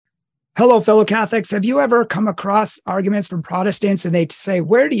Hello, fellow Catholics. Have you ever come across arguments from Protestants and they say,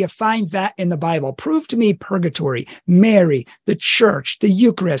 where do you find that in the Bible? Prove to me purgatory, Mary, the church, the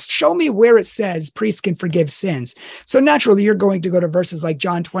Eucharist. Show me where it says priests can forgive sins. So naturally, you're going to go to verses like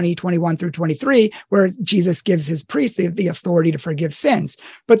John 20, 21 through 23, where Jesus gives his priests the authority to forgive sins.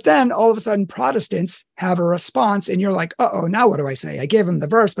 But then all of a sudden, Protestants have a response and you're like, uh-oh, now what do I say? I gave them the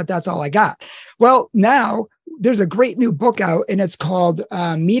verse, but that's all I got. Well, now there's a great new book out and it's called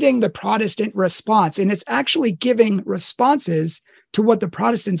Meeting the Protestant Response. And it's actually giving responses to what the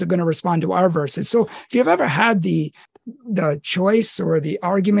Protestants are going to respond to our verses. So if you've ever had the choice or the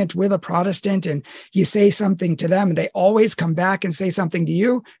argument with a Protestant and you say something to them and they always come back and say something to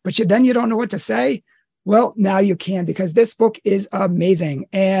you, but then you don't know what to say, well, now you can, because this book is amazing.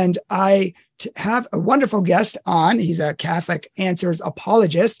 And I have a wonderful guest on. He's a Catholic Answers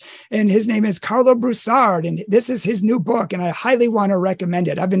apologist, and his name is Carlo Broussard. And this is his new book, and I highly want to recommend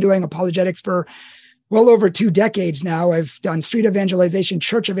it. I've been doing apologetics for well over 2 decades now. I've done street evangelization,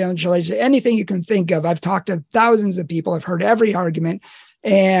 church evangelization, anything you can think of. I've talked to thousands of people. I've heard every argument.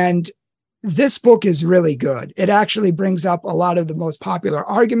 And this book is really good. It actually brings up a lot of the most popular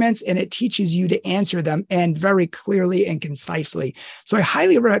arguments and it teaches you to answer them and very clearly and concisely. So I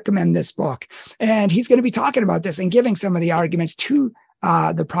highly recommend this book. And he's going to be talking about this and giving some of the arguments to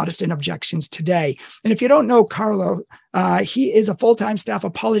the Protestant objections today. And if you don't know Carlo, he is a full-time staff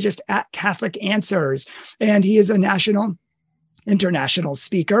apologist at Catholic Answers, and he is a international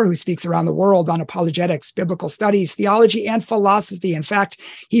speaker who speaks around the world on apologetics, biblical studies, theology, and philosophy. In fact,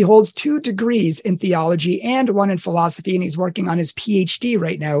 he holds 2 degrees in theology and 1 in philosophy, and he's working on his PhD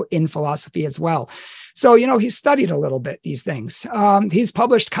right now in philosophy as well. So, he's studied a little bit these things. He's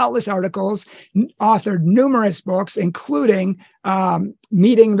published countless articles, authored numerous books, including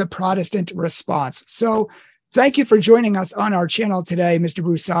Meeting the Protestant Response. So thank you for joining us on our channel today, Mr.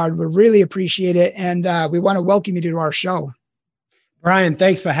 Broussard. We really appreciate it, and we want to welcome you to our show. Brian,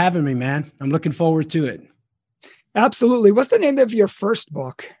 thanks for having me, man. I'm looking forward to it. Absolutely. What's the name of your first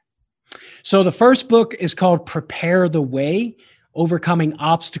book? So the first book is called Prepare the Way, Overcoming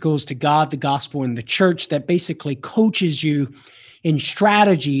Obstacles to God, the Gospel, and the Church, that basically coaches you in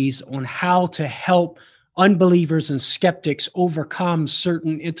strategies on how to help unbelievers and skeptics overcome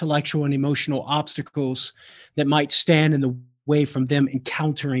certain intellectual and emotional obstacles that might stand in the way from them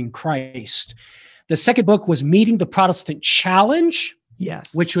encountering Christ. The second book was Meeting the Protestant Challenge,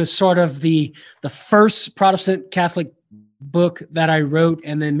 yes, which was sort of the first Protestant Catholic book that I wrote,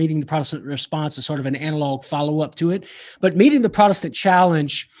 and then Meeting the Protestant Response is sort of an analog follow-up to it. But Meeting the Protestant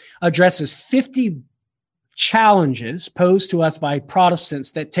Challenge addresses 50 challenges posed to us by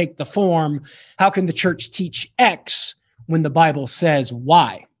Protestants that take the form, how can the church teach X when the Bible says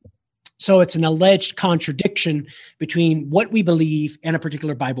Y? So it's an alleged contradiction between what we believe and a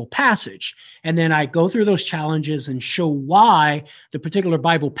particular Bible passage. And then I go through those challenges and show why the particular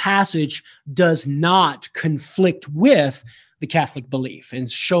Bible passage does not conflict with the Catholic belief, and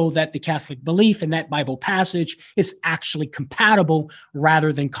show that the Catholic belief in that Bible passage is actually compatible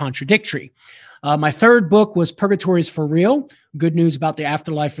rather than contradictory. My third book was Purgatory is for Real, Good News About the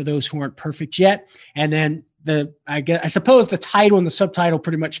Afterlife for Those Who Aren't Perfect Yet. And then I suppose the title and the subtitle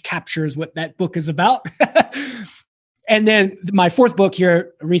pretty much captures what that book is about. And then my fourth book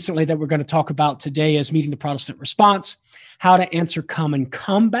here recently that we're going to talk about today is Meeting the Protestant Response, How to Answer Common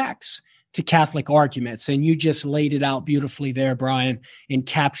Comebacks to Catholic Arguments. And you just laid it out beautifully there, Brian, in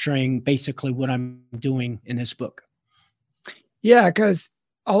capturing basically what I'm doing in this book. Yeah, because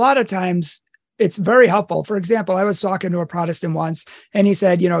a lot of times it's very helpful. For example, I was talking to a Protestant once, and he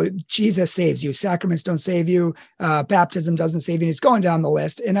said, Jesus saves you. Sacraments don't save you. Baptism doesn't save you. And he's going down the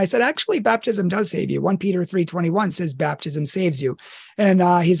list. And I said, actually, baptism does save you. 1 Peter 3:21 says baptism saves you. And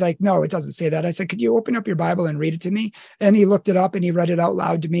he's like, no, it doesn't say that. I said, could you open up your Bible and read it to me? And he looked it up and he read it out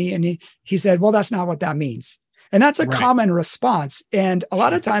loud to me. And he said, well, that's not what that means. And that's a common response. And a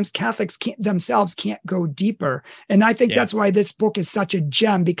lot of times Catholics themselves can't go deeper. And I think that's why this book is such a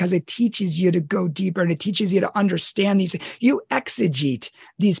gem, because it teaches you to go deeper and it teaches you to understand these. You exegete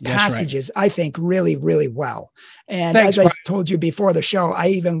these passages, I think, really, really well. And as I told you before the show, I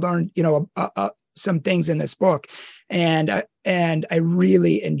even learned, some things in this book. And I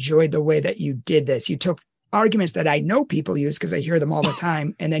really enjoyed the way that you did this. You took arguments that I know people use because I hear them all the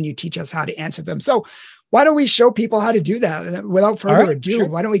time, and then you teach us how to answer them. So why don't we show people how to do that? Without further ado,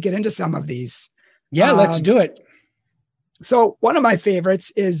 why don't we get into some of these? Yeah, let's do it. So one of my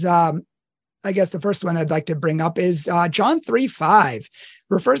favorites is, I guess the first one I'd like to bring up is John 3:5,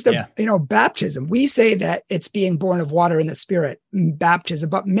 refers to, baptism. We say that it's being born of water and the Spirit, baptism,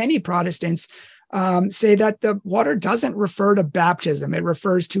 but many Protestants say that the water doesn't refer to baptism. It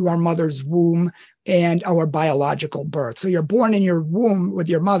refers to our mother's womb and our biological birth. So you're born in your womb with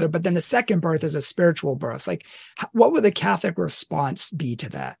your mother, but then the second birth is a spiritual birth. Like, what would the Catholic response be to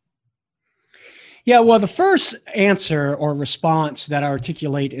that? Yeah, well, the first answer or response that I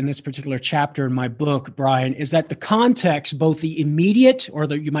articulate in this particular chapter in my book, Brian, is that the context, both the immediate or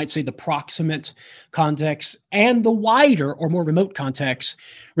you might say the proximate context and the wider or more remote context,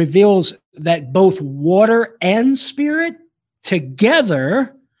 reveals that both water and spirit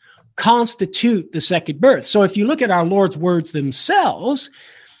together constitute the second birth. So if you look at our Lord's words themselves,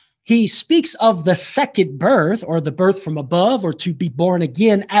 he speaks of the second birth or the birth from above or to be born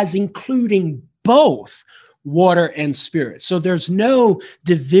again as including both water and spirit. So there's no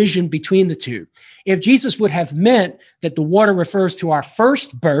division between the two. If Jesus would have meant that the water refers to our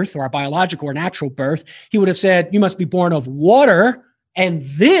first birth or our biological or natural birth, he would have said, you must be born of water and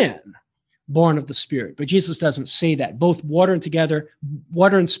then born of the spirit. But Jesus doesn't say that. Both water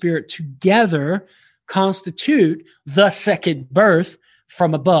and spirit together constitute the second birth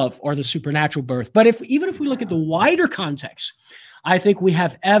from above or the supernatural birth. But even if we look at the wider context, I think we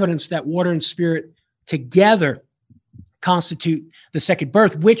have evidence that water and spirit together constitute the second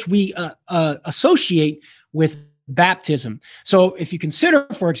birth, which we associate with baptism. So if you consider,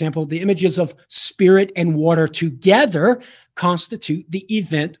 for example, the images of spirit and water together constitute the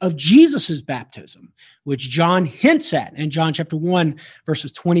event of Jesus's baptism, which John hints at in John chapter 1,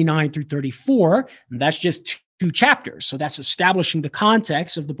 verses 29 through 34. And that's just two chapters. So that's establishing the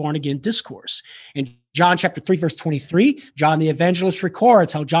context of the born again discourse. In John chapter 3, verse 23, John the evangelist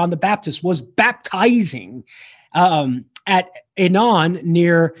records how John the Baptist was baptizing at Enon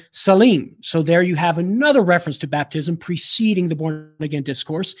near Salim. So there you have another reference to baptism preceding the born again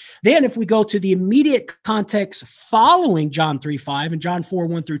discourse. Then if we go to the immediate context following John 3:5 and John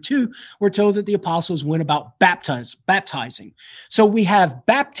 4:1 through 2, we're told that the apostles went about baptizing. So we have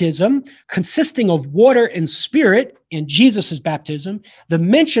baptism consisting of water and spirit in Jesus' baptism, the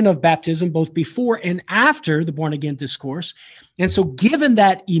mention of baptism both before and after the born again discourse. And so given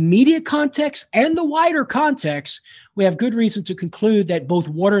that immediate context and the wider context, we have good reason to conclude that both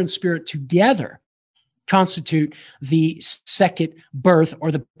water and spirit together constitute the second birth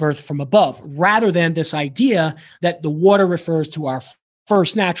or the birth from above, rather than this idea that the water refers to our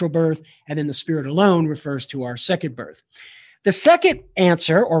first natural birth and then the spirit alone refers to our second birth. The second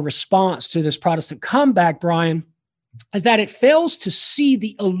answer or response to this Protestant comeback, Brian, is that it fails to see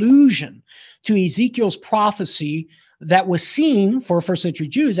the allusion to Ezekiel's prophecy that was seen for first century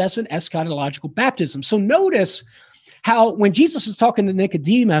Jews as an eschatological baptism. So notice how when Jesus is talking to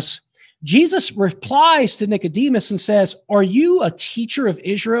Nicodemus, Jesus replies to Nicodemus and says, are you a teacher of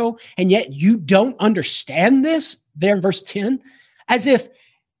Israel and yet you don't understand this? There in verse 10, as if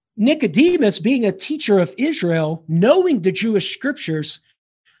Nicodemus, being a teacher of Israel, knowing the Jewish scriptures,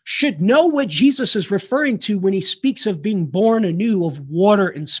 should know what Jesus is referring to when he speaks of being born anew of water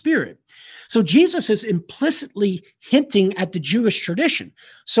and spirit. So Jesus is implicitly hinting at the Jewish tradition.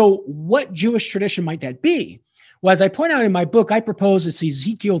 So what Jewish tradition might that be? Well, as I point out in my book, I propose it's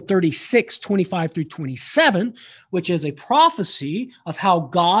Ezekiel 36, 25 through 27, which is a prophecy of how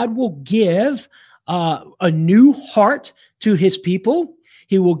God will give a new heart to his people.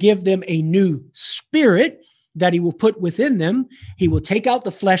 He will give them a new spirit that he will put within them. He will take out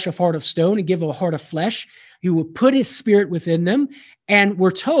the flesh of heart of stone and give a heart of flesh. He will put his spirit within them. And we're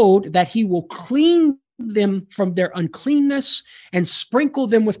told that he will clean them from their uncleanness and sprinkle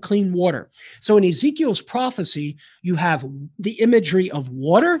them with clean water. So in Ezekiel's prophecy, you have the imagery of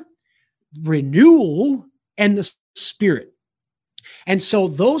water, renewal, and the spirit. And so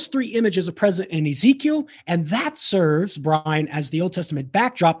those three images are present in Ezekiel, and that serves, Brian, as the Old Testament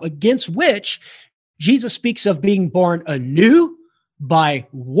backdrop against which Jesus speaks of being born anew by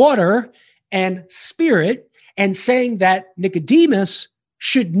water and spirit, and saying that Nicodemus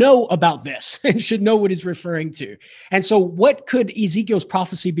should know about this and should know what he's referring to. And so what could Ezekiel's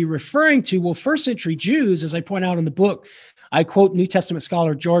prophecy be referring to? Well, first century Jews, as I point out in the book, I quote New Testament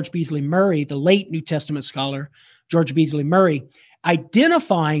scholar George Beasley Murray, the late New Testament scholar George Beasley Murray,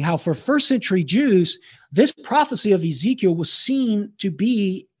 identifying how for first century Jews, this prophecy of Ezekiel was seen to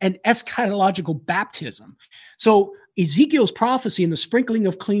be an eschatological baptism. So Ezekiel's prophecy and the sprinkling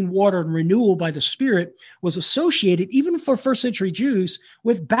of clean water and renewal by the Spirit was associated, even for first century Jews,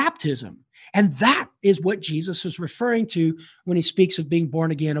 with baptism. And that is what Jesus is referring to when he speaks of being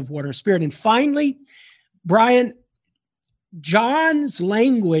born again of water and spirit. And finally, Brian, John's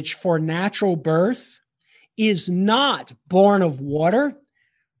language for natural birth is not born of water.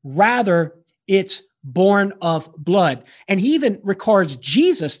 Rather, it's born of blood. And he even records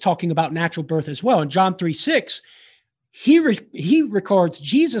Jesus talking about natural birth as well. In John 3:6, he records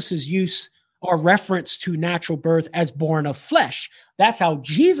Jesus's use or reference to natural birth as born of flesh. That's how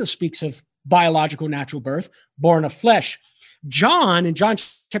Jesus speaks of biological natural birth, born of flesh. John, in John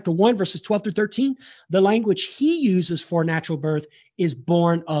chapter 1, verses 12 through 13, the language he uses for natural birth is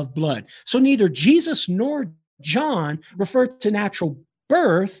born of blood. So neither Jesus nor John refer to natural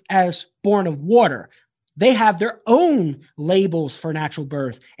birth as born of water. They have their own labels for natural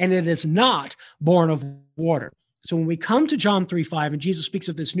birth, and it is not born of water. So when we come to John 3:5, and Jesus speaks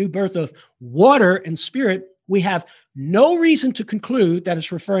of this new birth of water and spirit, we have no reason to conclude that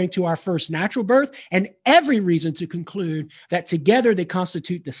it's referring to our first natural birth, and every reason to conclude that together they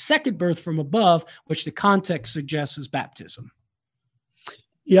constitute the second birth from above, which the context suggests is baptism.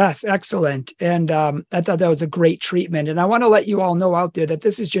 Yes, excellent. And I thought that was a great treatment. And I want to let you all know out there that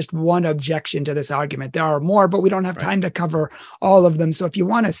this is just one objection to this argument. There are more, but we don't have time to cover all of them. So if you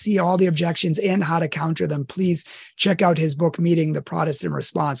want to see all the objections and how to counter them, please check out his book, Meeting the Protestant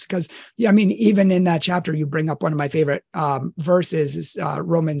Response. Because, I mean, even in that chapter, you bring up one of my favorite verses, is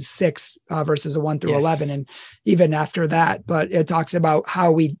Romans 6, verses 1 through 11. And even after that, but it talks about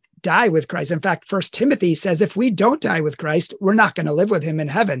how we die with Christ. In fact, First Timothy says, if we don't die with Christ, we're not going to live with him in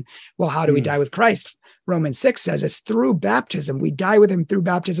heaven. Well, how do we die with Christ? Romans 6 says it's through baptism. We die with him through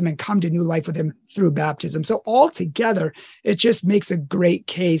baptism and come to new life with him through baptism. So altogether, it just makes a great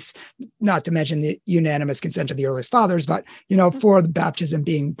case, not to mention the unanimous consent of the earliest fathers, but, for the baptism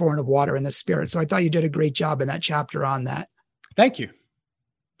being born of water and the Spirit. So I thought you did a great job in that chapter on that. Thank you.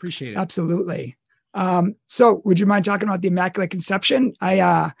 Appreciate it. Absolutely. So would you mind talking about the Immaculate Conception?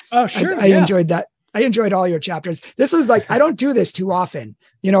 I enjoyed that. I enjoyed all your chapters. This was like, I don't do this too often.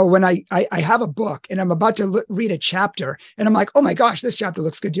 When I have a book and I'm about to read a chapter and I'm like, oh my gosh, this chapter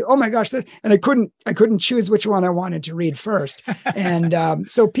looks good too. Oh my gosh. And I couldn't choose which one I wanted to read first. And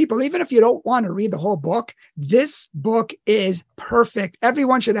so people, even if you don't want to read the whole book, this book is perfect.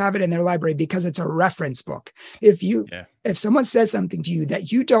 Everyone should have it in their library because it's a reference book. If someone says something to you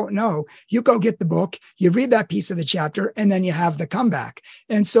that you don't know, you go get the book, you read that piece of the chapter, and then you have the comeback.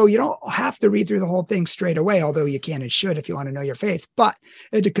 And so you don't have to read through the whole thing straight away, although you can and should if you want to know your faith. But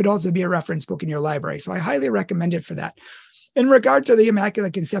it could also be a reference book in your library. So I highly recommend it for that. In regard to the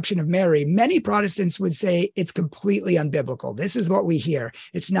Immaculate Conception of Mary, many Protestants would say it's completely unbiblical. This is what we hear.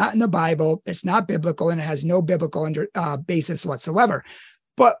 It's not in the Bible. It's not biblical, and it has no biblical basis whatsoever.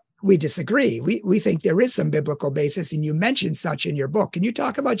 But we disagree. We think there is some biblical basis, and you mentioned such in your book. Can you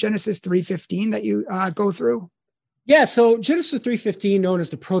talk about Genesis 3:15 that you go through? Yeah, so Genesis 3:15, known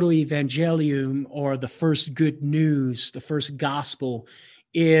as the Proto-Evangelium, or the first good news, the first gospel,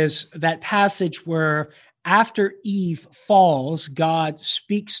 is that passage where after Eve falls, God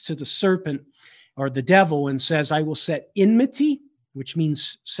speaks to the serpent or the devil and says, I will set enmity, which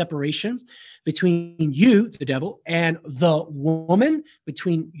means separation, between you, the devil, and the woman,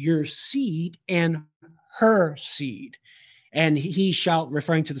 between your seed and her seed. And he shall,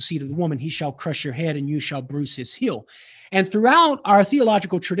 referring to the seed of the woman, he shall crush your head and you shall bruise his heel. And throughout our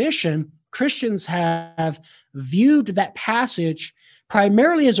theological tradition, Christians have viewed that passage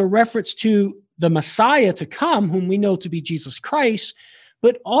primarily as a reference to the Messiah to come, whom we know to be Jesus Christ,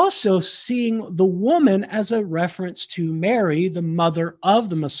 but also seeing the woman as a reference to Mary, the mother of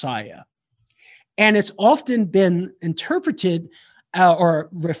the Messiah. And it's often been interpreted or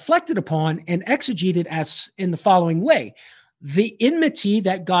reflected upon and exegeted as in the following way. The enmity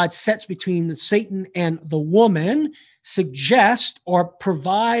that God sets between Satan and the woman suggests or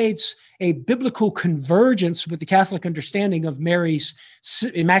provides a biblical convergence with the Catholic understanding of Mary's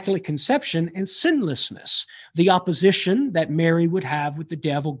Immaculate Conception and sinlessness, the opposition that Mary would have with the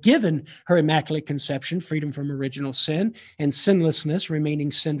devil given her Immaculate Conception, freedom from original sin, and sinlessness,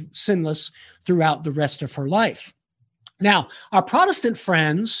 remaining sinless throughout the rest of her life. Now, our Protestant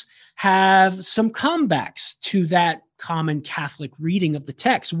friends have some comebacks to that common Catholic reading of the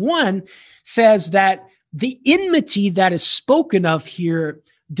text. One says that the enmity that is spoken of here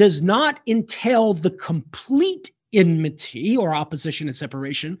does not entail the complete enmity or opposition and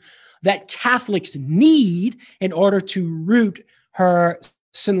separation that Catholics need in order to root her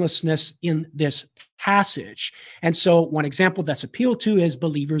sinlessness in this passage. And so one example that's appealed to is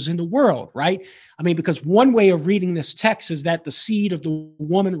believers in the world, right? I mean, because one way of reading this text is that the seed of the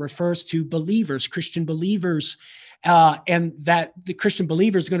woman refers to believers, Christian believers, and that the Christian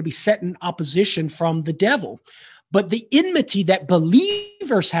believer is going to be set in opposition from the devil. But the enmity that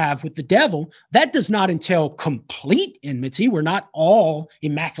believers have with the devil, that does not entail complete enmity. We're not all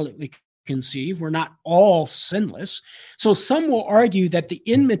immaculately conceived. We're not all sinless. So some will argue that the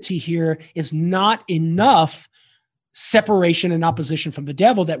enmity here is not enough separation and opposition from the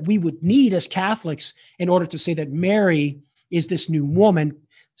devil that we would need as Catholics in order to say that Mary is this new woman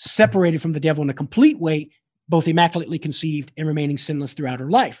separated from the devil in a complete way, both immaculately conceived and remaining sinless throughout her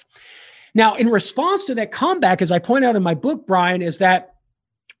life. Now, in response to that comeback, as I point out in my book, Brian, is that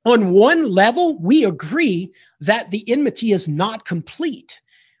on one level, we agree that the enmity is not complete.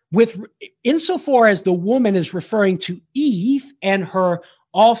 Insofar as the woman is referring to Eve and her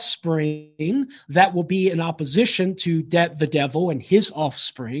offspring that will be in opposition to the devil and his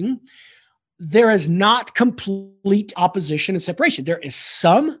offspring, there is not complete opposition and separation. There is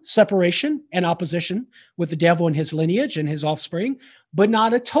some separation and opposition with the devil and his lineage and his offspring, but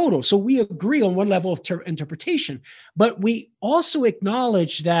not a total. So we agree on one level of interpretation, but we also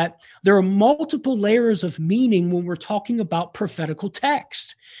acknowledge that there are multiple layers of meaning when we're talking about prophetical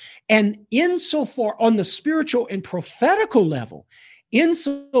text. And insofar on the spiritual and prophetical level,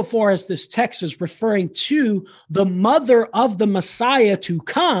 insofar as this text is referring to the mother of the Messiah to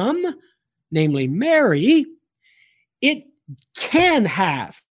come, namely Mary, it can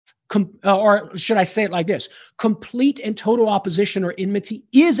have, or should I say it like this, complete and total opposition or enmity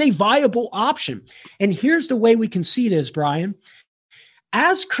is a viable option. And here's the way we can see this, Brian.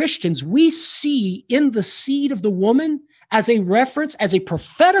 As Christians, we see in the seed of the woman as a reference, as a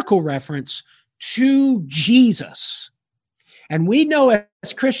prophetical reference to Jesus. And we know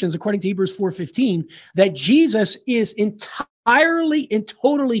as Christians, according to Hebrews 4:15, that Jesus is entirely and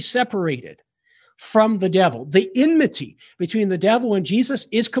totally separated from the devil. The enmity between the devil and Jesus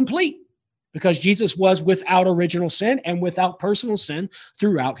is complete because Jesus was without original sin and without personal sin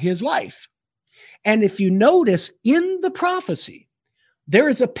throughout his life. And if you notice in the prophecy, there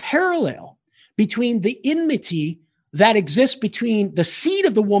is a parallel between the enmity that exists between the seed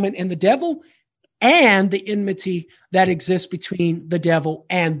of the woman and the devil and the enmity that exists between the devil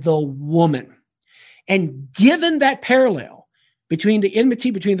and the woman. And given that parallel between the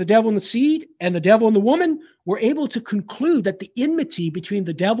enmity between the devil and the seed and the devil and the woman, we're able to conclude that the enmity between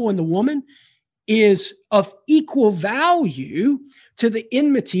the devil and the woman is of equal value to the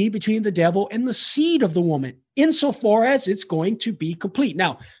enmity between the devil and the seed of the woman, insofar as it's going to be complete.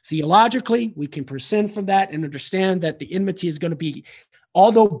 Now, theologically, we can prescind from that and understand that the enmity is going to be,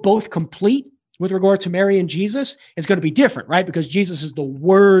 although both complete with regard to Mary and Jesus, is going to be different, right? Because Jesus is the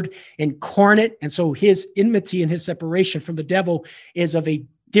Word incarnate, and so his enmity and his separation from the devil is of a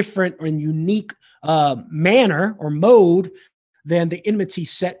different and unique manner or mode than the enmity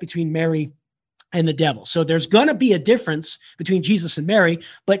set between Mary and the devil. So there's going to be a difference between Jesus and Mary,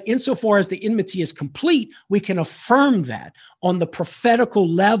 but insofar as the enmity is complete, we can affirm that on the prophetical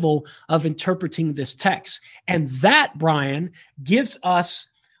level of interpreting this text. And that, Brian, gives us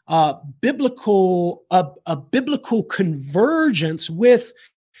a biblical convergence with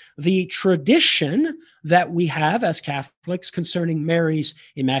the tradition that we have as Catholics concerning Mary's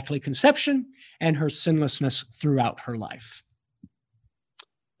Immaculate Conception and her sinlessness throughout her life.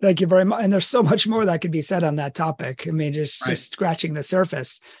 Thank you very much. And there's so much more that could be said on that topic. I mean, just scratching the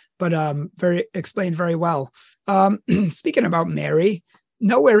surface, but explained very well. Speaking about Mary,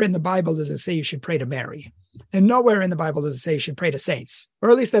 nowhere in the Bible does it say you should pray to Mary. And nowhere in the Bible does it say you should pray to saints, or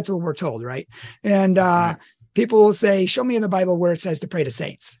at least that's what we're told, right? And people will say, show me in the Bible where it says to pray to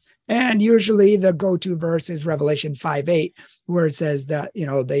saints. And usually the go-to verse is Revelation 5:8, where it says that, you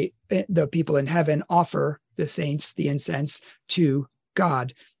know, the people in heaven offer the saints the incense to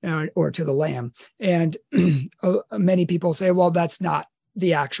God or to the Lamb. And many people say, well, that's not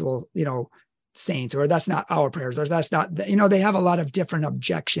the actual, you know, saints, or that's not our prayers, or that's not, you know, they have a lot of different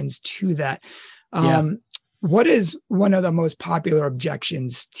objections to that. What is one of the most popular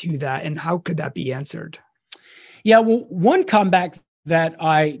objections to that, and how could that be answered? Yeah, well, one comeback that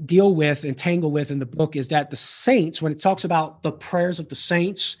I deal with and tangle with in the book is that the saints, when it talks about the prayers of the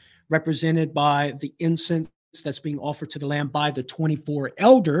saints represented by the incense that's being offered to the Lamb by the 24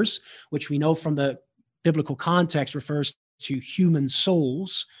 elders, which we know from the biblical context refers to human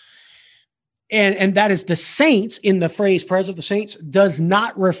souls, and that is the saints in the phrase prayers of the saints does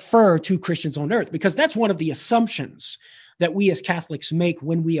not refer to Christians on earth, because that's one of the assumptions that we as Catholics make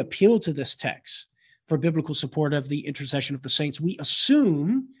when we appeal to this text for biblical support of the intercession of the saints. We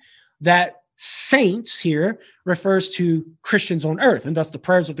assume that saints here refers to Christians on earth, and thus the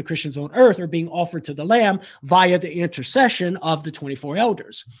prayers of the Christians on earth are being offered to the Lamb via the intercession of the 24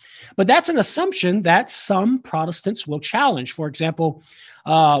 elders. But that's an assumption that some Protestants will challenge. For example,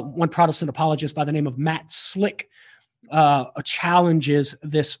 one Protestant apologist by the name of Matt Slick challenges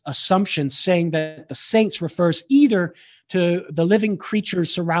this assumption, saying that the saints refers either to the living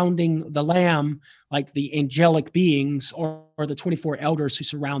creatures surrounding the Lamb, like the angelic beings, or the 24 elders who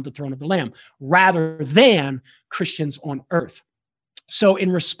surround the throne of the Lamb, rather than Christians on earth. So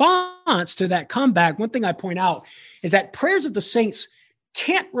in response to that comeback, one thing I point out is that prayers of the saints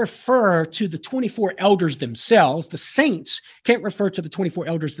can't refer to the 24 elders themselves. The saints can't refer to the 24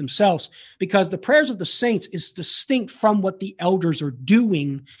 elders themselves, because the prayers of the saints is distinct from what the elders are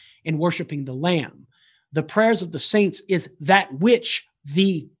doing in worshiping the Lamb. The prayers of the saints is that which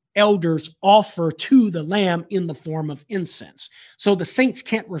the elders offer to the Lamb in the form of incense. So the saints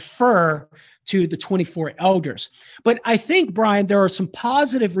can't refer to the 24 elders. But I think, Brian, there are some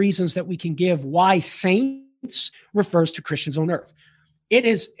positive reasons that we can give why saints refers to Christians on earth. It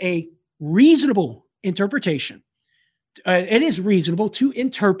is a reasonable interpretation. It is reasonable to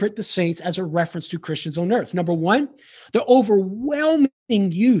interpret the saints as a reference to Christians on earth. Number one, the overwhelming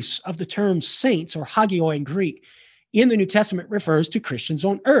use of the term saints, or hagioi in Greek, in the New Testament refers to Christians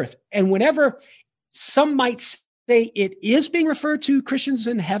on earth. And whenever some might say it is being referred to Christians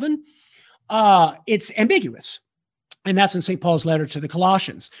in heaven, it's ambiguous. And that's in St. Paul's letter to the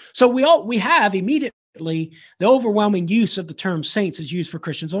Colossians. So we have immediately the overwhelming use of the term saints is used for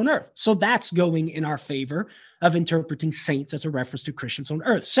Christians on earth. So that's going in our favor of interpreting saints as a reference to Christians on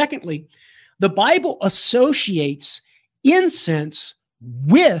earth. Secondly, the Bible associates incense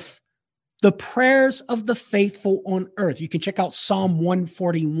with the prayers of the faithful on earth. You can check out Psalm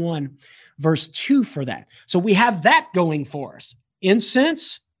 141, verse 2 for that. So we have that going for us.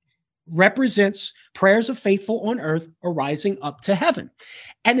 Incense represents prayers of faithful on earth arising up to heaven.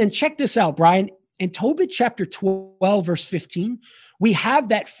 And then check this out, Brian. In Tobit chapter 12, verse 15, we have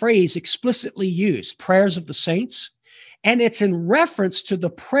that phrase explicitly used, prayers of the saints, and it's in reference to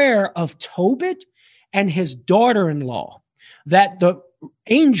the prayer of Tobit and his daughter-in-law that the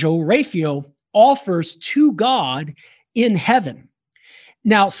angel Raphael offers to God in heaven.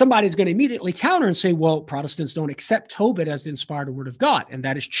 Now, somebody's going to immediately counter and say, well, Protestants don't accept Tobit as the inspired word of God, and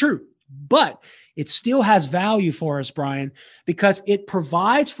that is true. But it still has value for us, Brian, because it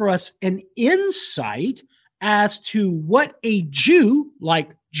provides for us an insight as to what a Jew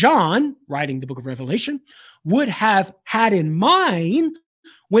like John, writing the book of Revelation, would have had in mind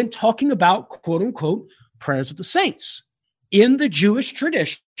when talking about, quote unquote, prayers of the saints. In the Jewish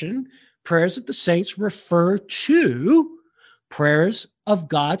tradition, prayers of the saints refer to prayers of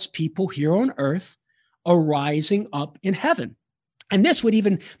God's people here on earth arising up in heaven. And this would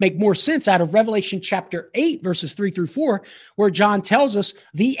even make more sense out of Revelation chapter 8, verses 3 through 4, where John tells us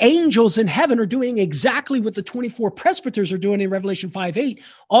the angels in heaven are doing exactly what the 24 presbyters are doing in Revelation 5:8,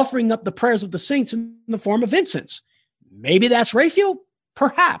 offering up the prayers of the saints in the form of incense. Maybe that's Raphael,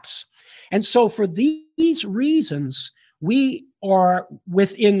 perhaps. And so for these reasons, we are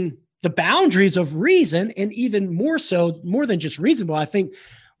within the boundaries of reason, and even more so, more than just reasonable, I think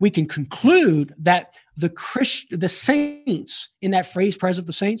we can conclude that the saints in that phrase, prayers of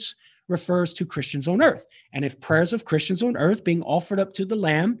the saints, refers to Christians on earth. And if prayers of Christians on earth being offered up to the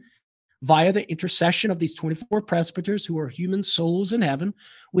Lamb via the intercession of these 24 presbyters who are human souls in heaven,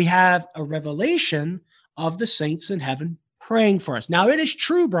 we have a revelation of the saints in heaven praying for us. Now, it is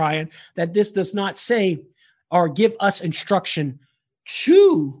true, Brian, that this does not say or give us instruction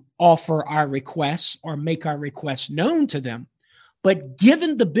to offer our requests or make our requests known to them. But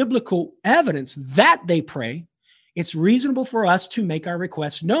given the biblical evidence that they pray, it's reasonable for us to make our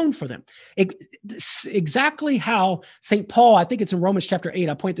requests known for them. Exactly how St. Paul, I think it's in Romans chapter 8,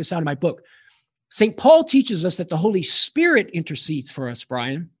 I point this out in my book. St. Paul teaches us that the Holy Spirit intercedes for us,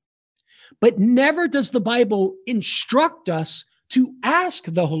 Brian, but never does the Bible instruct us to ask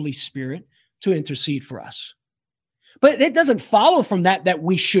the Holy Spirit to intercede for us. But it doesn't follow from that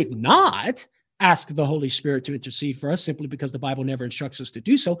we should not ask the Holy Spirit to intercede for us simply because the Bible never instructs us to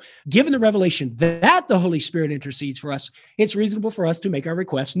do so. Given the revelation that the Holy Spirit intercedes for us, it's reasonable for us to make our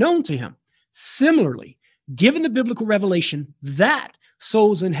requests known to him. Similarly, given the biblical revelation that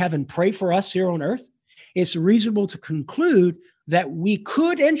souls in heaven pray for us here on earth, it's reasonable to conclude that we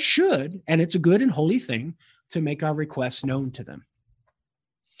could and should, and it's a good and holy thing, to make our requests known to them.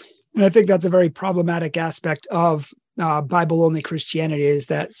 And I think that's a very problematic aspect of Bible-only Christianity, is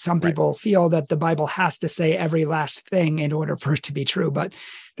that some people feel that the Bible has to say every last thing in order for it to be true. But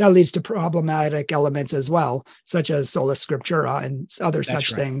that leads to problematic elements as well, such as sola scriptura and other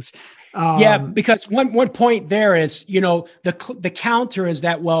such things. Because one point there is, the counter is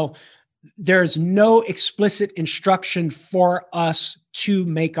that, well, there's no explicit instruction for us to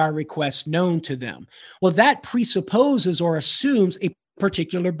make our requests known to them. Well, that presupposes or assumes a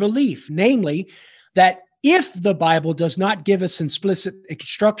particular belief, namely that if the Bible does not give us explicit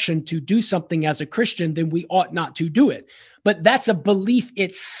instruction to do something as a Christian, then we ought not to do it. But that's a belief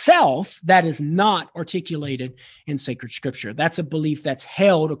itself that is not articulated in sacred scripture. That's a belief that's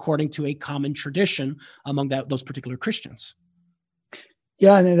held according to a common tradition among those particular Christians.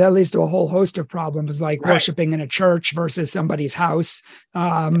 Yeah, and that leads to a whole host of problems, like Right. worshiping in a church versus somebody's house,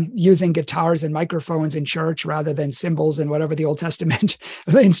 using guitars and microphones in church rather than cymbals and whatever the Old Testament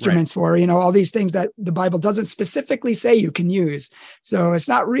instruments were. All these things that the Bible doesn't specifically say you can use. So it's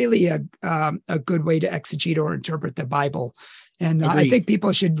not really a good way to exegete or interpret the Bible. And I think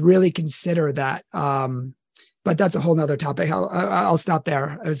people should really consider that. But that's a whole nother topic. I'll stop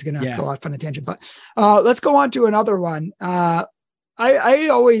there. I was going to go off on a tangent, but let's go on to another one. I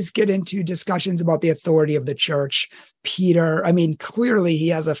always get into discussions about the authority of the church. Peter, clearly he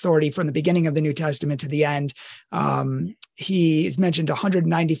has authority from the beginning of the New Testament to the end. He is mentioned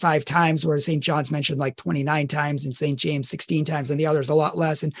 195 times, whereas St. John's mentioned like 29 times and St. James 16 times, and the others a lot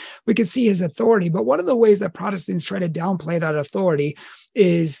less. And we can see his authority. But one of the ways that Protestants try to downplay that authority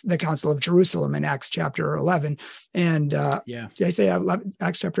is the Council of Jerusalem in Acts chapter 11. And did I say 11,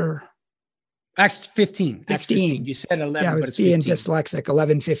 Acts chapter Acts 15. Acts 15. You said 11, yeah, I was but it's being 15. dyslexic.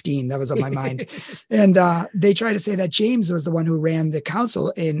 11:15. That was on my mind. And they try to say that James was the one who ran the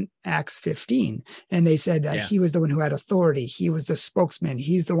council in Acts 15. And they said that he was the one who had authority. He was the spokesman.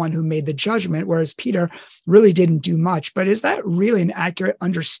 He's the one who made the judgment, whereas Peter really didn't do much. But is that really an accurate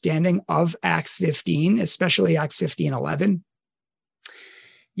understanding of Acts 15, especially Acts 15:11?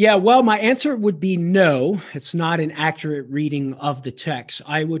 Yeah, well, my answer would be no. It's not an accurate reading of the text.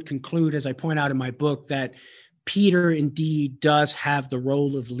 I would conclude, as I point out in my book, that Peter indeed does have the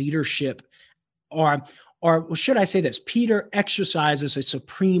role of leadership, or should I say this? Peter exercises a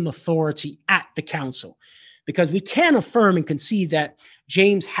supreme authority at the council, because we can affirm and concede that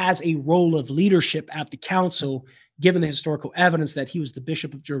James has a role of leadership at the council, given the historical evidence that he was the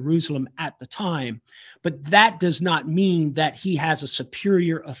bishop of Jerusalem at the time. But that does not mean that he has a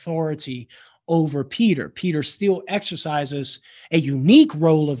superior authority over Peter. Peter still exercises a unique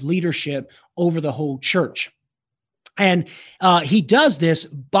role of leadership over the whole church. And he does this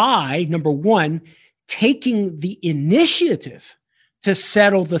by, number one, taking the initiative to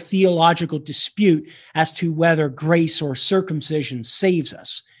settle the theological dispute as to whether grace or circumcision saves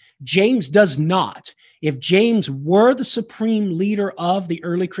us. James does not. If James were the supreme leader of the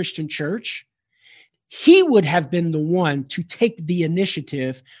early Christian church, he would have been the one to take the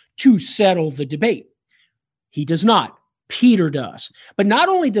initiative to settle the debate. He does not. Peter does. But not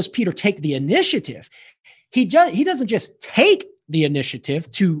only does Peter take the initiative, he doesn't just take the initiative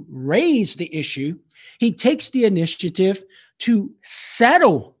to raise the issue. He takes the initiative to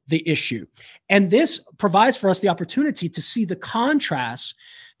settle the issue. And this provides for us the opportunity to see the contrast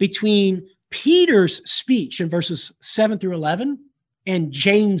between Peter's speech in verses 7 through 11 and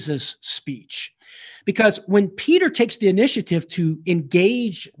James's speech. Because when Peter takes the initiative to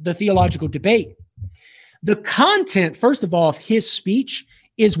engage the theological debate, the content, first of all, of his speech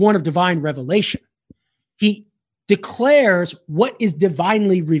is one of divine revelation. He declares what is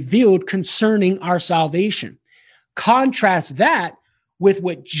divinely revealed concerning our salvation. Contrast that with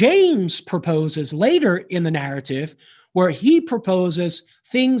what James proposes later in the narrative, where he proposes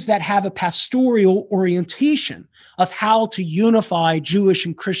things that have a pastoral orientation of how to unify Jewish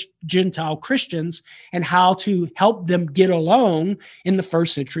and Gentile Christians and how to help them get along in the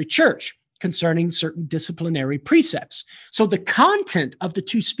first century church concerning certain disciplinary precepts. So the content of the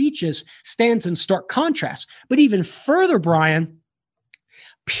two speeches stands in stark contrast. But even further, Brian,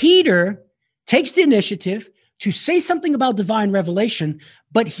 Peter takes the initiative to say something about divine revelation,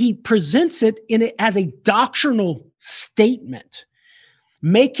 but he presents it as a doctrinal statement,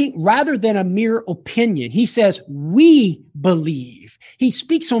 rather than a mere opinion. He says, we believe. He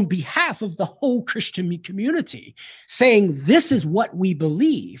speaks on behalf of the whole Christian community, saying, this is what we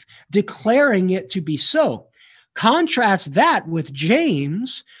believe, declaring it to be so. Contrast that with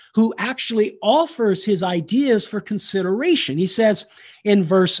James, who actually offers his ideas for consideration. He says in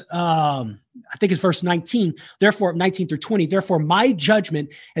verse 19, therefore 19 through 20, therefore my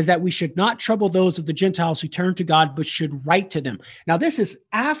judgment is that we should not trouble those of the Gentiles who turn to God, but should write to them. Now, this is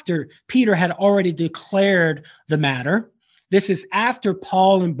after Peter had already declared the matter. This is after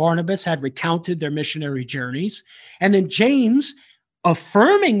Paul and Barnabas had recounted their missionary journeys. And then James,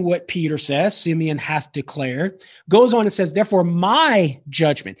 affirming what Peter says, Simeon hath declared, goes on and says, therefore, my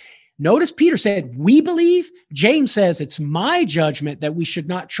judgment. Notice Peter said, we believe. James says, it's my judgment that we should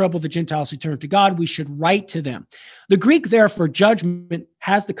not trouble the Gentiles who turn to God. We should write to them. The Greek there for judgment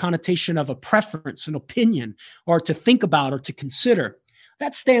has the connotation of a preference, an opinion, or to think about or to consider.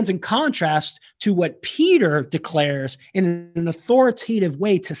 that stands in contrast to what Peter declares in an authoritative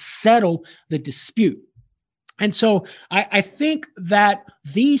way to settle the dispute. And so I think that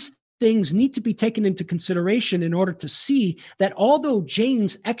these things need to be taken into consideration in order to see that although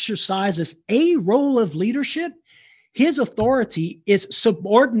James exercises a role of leadership, his authority is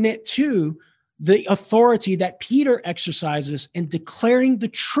subordinate to the authority that Peter exercises in declaring the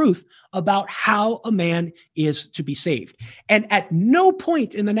truth about how a man is to be saved. And at no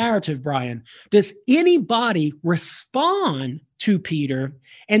point in the narrative, Brian, does anybody respond to Peter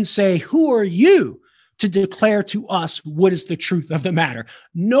and say, "Who are you to declare to us what is the truth of the matter?"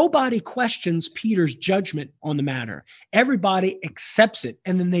 Nobody questions Peter's judgment on the matter. Everybody accepts it,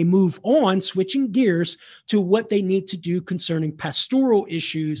 and then they move on, switching gears to what they need to do concerning pastoral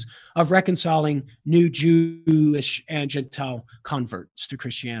issues of reconciling new Jewish and Gentile converts to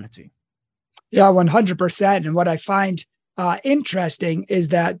Christianity. Yeah, 100%. And what I find interesting is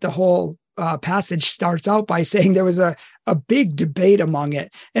that the whole passage starts out by saying there was a big debate among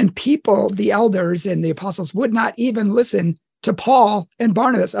it, and people, the elders and the apostles, would not even listen to Paul and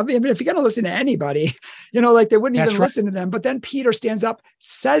Barnabas. I mean, if you're going to listen to anybody, like they wouldn't even listen to them. But then Peter stands up,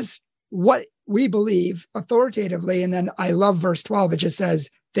 says what we believe authoritatively. And then I love verse 12. It just says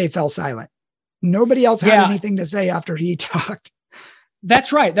they fell silent. Nobody else had anything to say after he talked.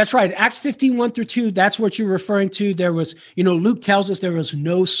 That's right. That's right. Acts 15, 1-2, that's what you're referring to. There was, Luke tells us there was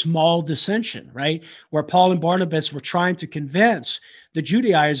no small dissension, right? Where Paul and Barnabas were trying to convince the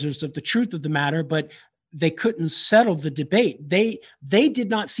Judaizers of the truth of the matter, but they couldn't settle the debate. They did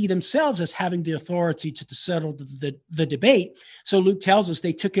not see themselves as having the authority to settle the debate. So Luke tells us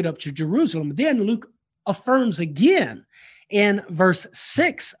they took it up to Jerusalem. Then Luke affirms again in verse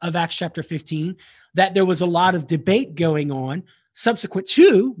 6 of Acts chapter 15 that there was a lot of debate going on, subsequent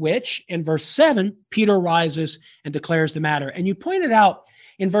to which, in verse 7, Peter rises and declares the matter. And you pointed out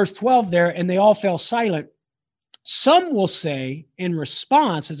in verse 12 there, and they all fell silent. Some will say in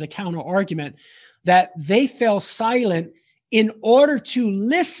response, as a counter argument, that they fell silent in order to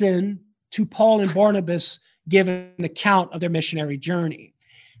listen to Paul and Barnabas give an account of their missionary journey.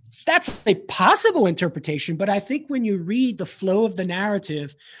 That's a possible interpretation, but I think when you read the flow of the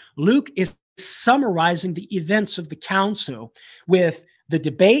narrative, Luke is summarizing the events of the council with the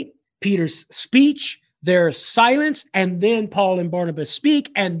debate, Peter's speech, their silence, and then Paul and Barnabas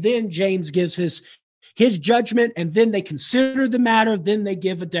speak, and then James gives his judgment, and then they consider the matter, then they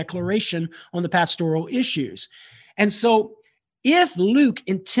give a declaration on the pastoral issues. And so if Luke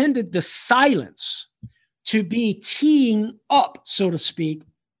intended the silence to be teeing up, so to speak,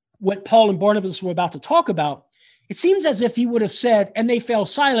 what Paul and Barnabas were about to talk about, it seems as if he would have said, and they fell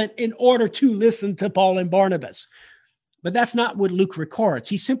silent in order to listen to Paul and Barnabas. But that's not what Luke records.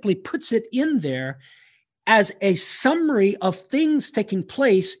 He simply puts it in there as a summary of things taking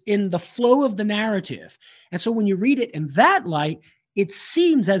place in the flow of the narrative. And so when you read it in that light, it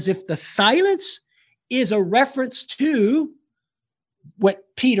seems as if the silence is a reference to what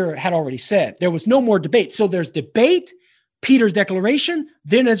Peter had already said. There was no more debate. So there's debate, Peter's declaration,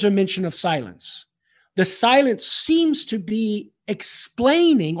 then there's a mention of silence. The silence seems to be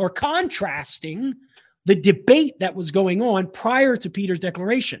explaining or contrasting the debate that was going on prior to Peter's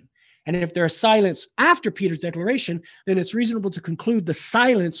declaration. And if there's silence after Peter's declaration, then it's reasonable to conclude the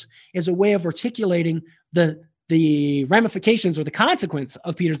silence is a way of articulating the ramifications or the consequence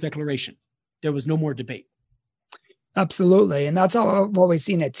of Peter's declaration. There was no more debate. Absolutely. And that's how I've always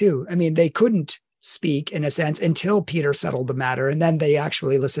seen it too. I mean, they couldn't speak in a sense until Peter settled the matter. And then they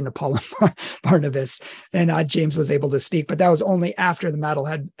actually listened to Paul and Barnabas, and James was able to speak, but that was only after the matter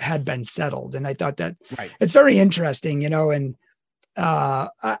had been settled. And I thought that It's very interesting, and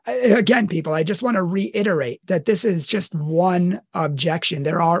again, people, I just want to reiterate that this is just one objection.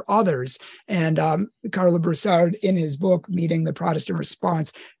 There are others. And Karl Broussard, in his book, Meeting the Protestant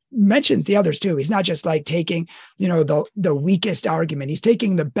Response, mentions the others too. He's not just like taking, the weakest argument. He's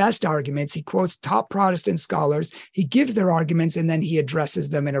taking the best arguments. He quotes top Protestant scholars. He gives their arguments, and then he addresses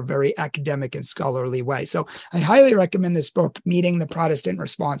them in a very academic and scholarly way. So I highly recommend this book, Meeting the Protestant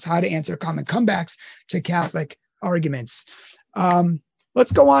Response, How to Answer Common Comebacks to Catholic Arguments.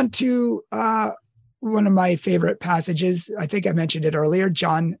 Let's go on to one of my favorite passages. I think I mentioned it earlier,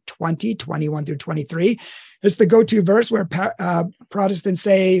 John 20, 21 through 23. It's the go-to verse where Protestants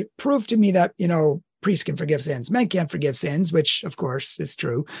say, prove to me that, priests can forgive sins. Men can't forgive sins, which of course is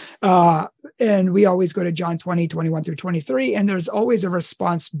true. And we always go to John 20, 21 through 23. And there's always a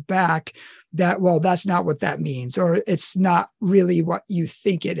response back that, well, that's not what that means, or it's not really what you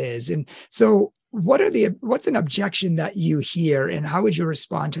think it is. And so what's an objection that you hear, and how would you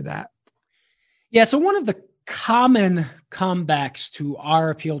respond to that? Yeah. So one of the common comebacks to our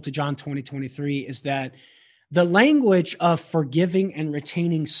appeal to John 20:23 is that the language of forgiving and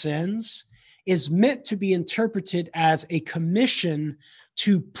retaining sins is meant to be interpreted as a commission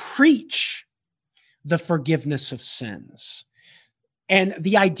to preach the forgiveness of sins. And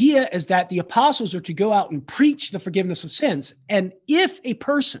the idea is that the apostles are to go out and preach the forgiveness of sins. And if a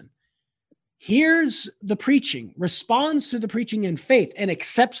person hears the preaching, responds to the preaching in faith, and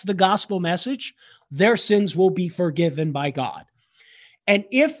accepts the gospel message, their sins will be forgiven by God. And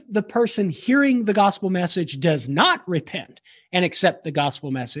if the person hearing the gospel message does not repent and accept the gospel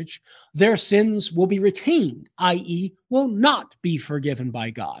message, their sins will be retained, i.e., will not be forgiven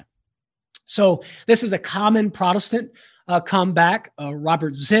by God. So this is a common Protestant comeback.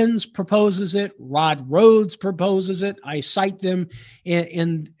 Robert Zenz proposes it. Rod Rhodes proposes it. I cite them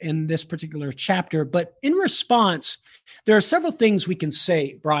in this particular chapter. But in response, there are several things we can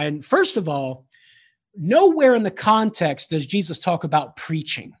say, Brian. First of all, nowhere in the context does Jesus talk about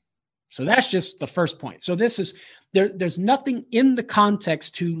preaching. So that's just the first point. So this is there's nothing in the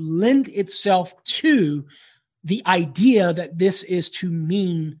context to lend itself to the idea that this is to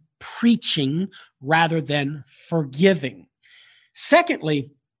mean preaching rather than forgiving. Secondly,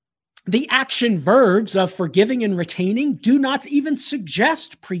 the action verbs of forgiving and retaining do not even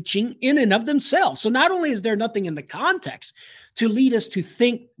suggest preaching in and of themselves. So not only is there nothing in the context to lead us to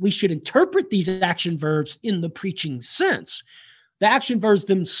think we should interpret these action verbs in the preaching sense, the action verbs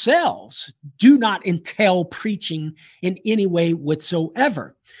themselves do not entail preaching in any way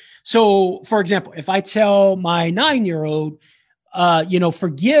whatsoever. So, for example, if I tell my 9-year-old,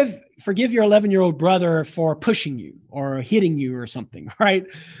 forgive your 11-year-old brother for pushing you or hitting you or something, right?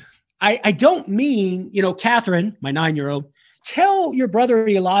 I don't mean, Catherine, my 9-year-old, tell your brother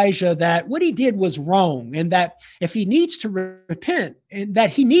Elijah that what he did was wrong and that if he needs to repent, and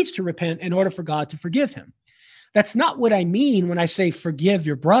that he needs to repent in order for God to forgive him. That's not what I mean when I say forgive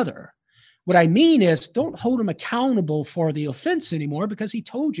your brother. What I mean is don't hold him accountable for the offense anymore because he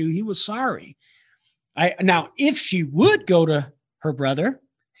told you he was sorry. Now, if she would go to her brother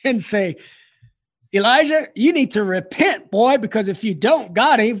and say, Elijah, you need to repent, boy, because if you don't,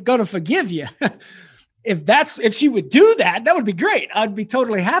 God ain't going to forgive you. If she would do that, that would be great. I'd be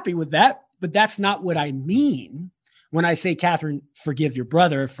totally happy with that. But that's not what I mean when I say, Catherine, forgive your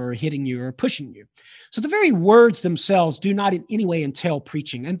brother for hitting you or pushing you. So the very words themselves do not in any way entail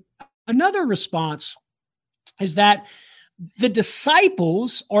preaching. And another response is that the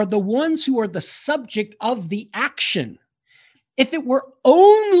disciples are the ones who are the subject of the action. If it were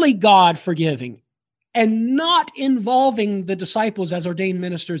only God forgiving and not involving the disciples as ordained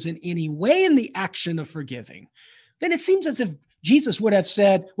ministers in any way in the action of forgiving, then it seems as if Jesus would have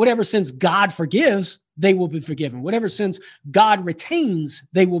said, whatever sins God forgives, they will be forgiven. Whatever sins God retains,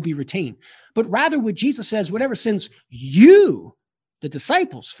 they will be retained. But rather what Jesus says, whatever sins you, the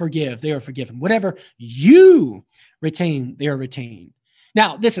disciples, forgive, they are forgiven. Whatever you retain, they are retained.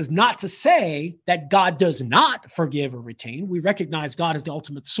 Now, this is not to say that God does not forgive or retain. We recognize God as the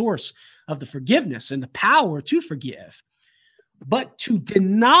ultimate source of the forgiveness and the power to forgive. But to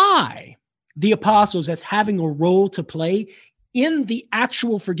deny the apostles as having a role to play in the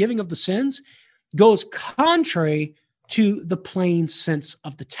actual forgiving of the sins goes contrary to the plain sense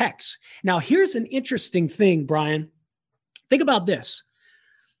of the text. Now, here's an interesting thing, Brian. Think about this.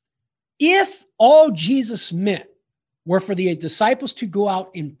 If all Jesus meant were for the disciples to go out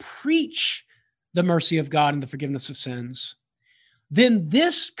and preach the mercy of God and the forgiveness of sins, then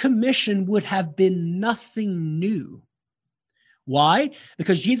this commission would have been nothing new. Why?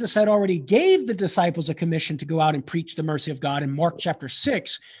 Because Jesus had already gave the disciples a commission to go out and preach the mercy of God in Mark chapter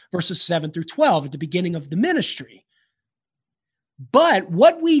 6, verses 7 through 12 at the beginning of the ministry. But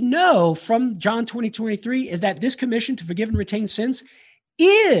what we know from John 20:23 is that this commission to forgive and retain sins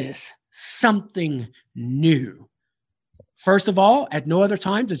is something new. First of all, at no other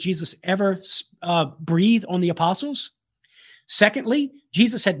time does Jesus ever breathe on the apostles. Secondly,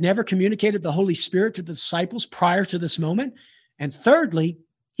 Jesus had never communicated the Holy Spirit to the disciples prior to this moment. And thirdly,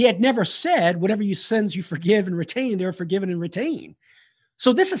 he had never said, whatever you sins you forgive and retain, they're forgiven and retained.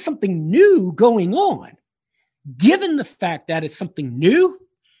 So this is something new going on. Given the fact that it's something new,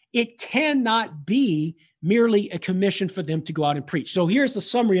 it cannot be merely a commission for them to go out and preach. So here's the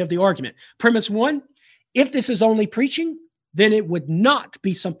summary of the argument. Premise one, if this is only preaching, then it would not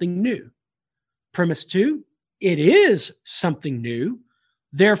be something new. Premise two, it is something new.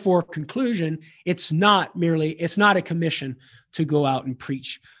 Therefore, conclusion, it's not a commission to go out and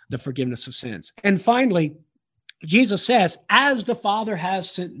preach the forgiveness of sins. And finally, Jesus says, as the Father has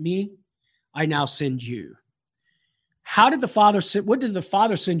sent me, I now send you. how did the Father send, what did the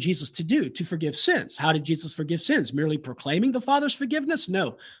Father send Jesus to do? To forgive sins. How did Jesus forgive sins? Merely proclaiming the Father's forgiveness?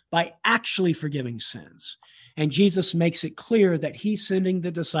 No, by actually forgiving sins. And Jesus makes it clear that he's sending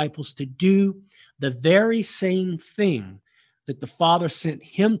the disciples to do the very same thing that the Father sent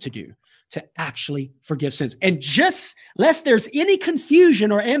him to do, to actually forgive sins. And just lest there's any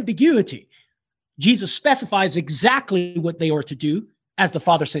confusion or ambiguity, Jesus specifies exactly what they are to do, as the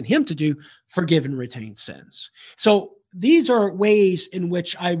Father sent him to do, forgive and retain sins. So these are ways in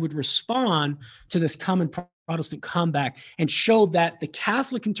which I would respond to this common Protestant comeback and show that the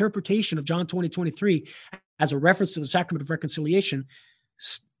Catholic interpretation of John 20:23 as a reference to the sacrament of reconciliation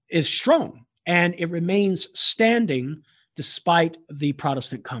is strong, and it remains standing despite the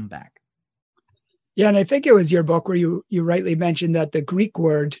Protestant comeback. Yeah, and I think it was your book where you rightly mentioned that the Greek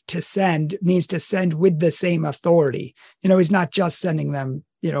word to send means to send with the same authority. He's not just sending them,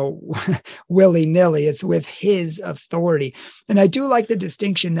 willy-nilly. It's with his authority. And I do like the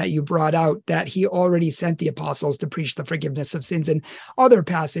distinction that you brought out, that he already sent the apostles to preach the forgiveness of sins in other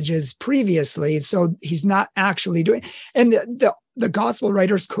passages previously. So he's not actually doing, and the gospel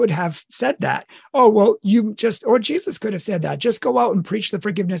writers could have said that. Oh, well, or Jesus could have said that. Just go out and preach the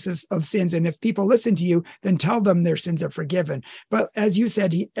forgiveness of sins. And if people listen to you, then tell them their sins are forgiven. But as you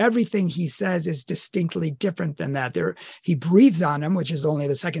said, everything he says is distinctly different than that. He breathes on them, which is only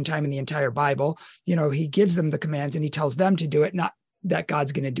the second time in the entire Bible. He gives them the commands and he tells them to do it, not that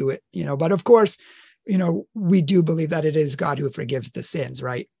God's going to do it. But of course, we do believe that it is God who forgives the sins,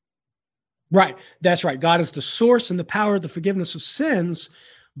 right? Right. That's right. God is the source and the power of the forgiveness of sins.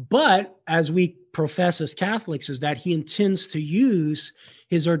 But as we profess as Catholics, is that he intends to use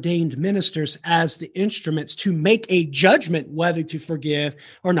his ordained ministers as the instruments to make a judgment whether to forgive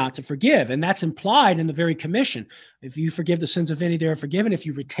or not to forgive. And that's implied in the very commission. If you forgive the sins of any, they are forgiven. If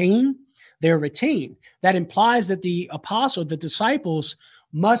you retain, they're retained. That implies that the apostle, the disciples,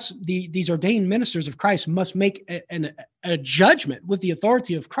 these ordained ministers of Christ must make a judgment with the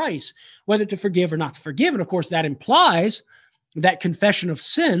authority of Christ, whether to forgive or not to forgive. And of course, that implies that confession of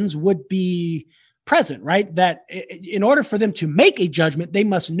sins would be present, right? That in order for them to make a judgment, they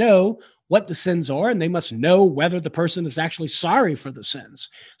must know what the sins are, and they must know whether the person is actually sorry for the sins.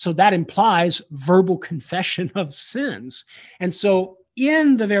 So that implies verbal confession of sins. And so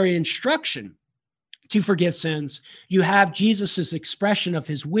in the very instruction to forgive sins, you have Jesus's expression of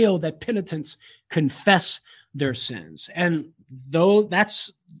his will that penitents confess their sins. And though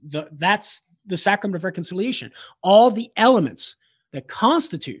that's the sacrament of reconciliation, all the elements that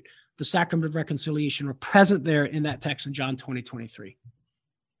constitute the sacrament of reconciliation are present there in that text in John 20:23.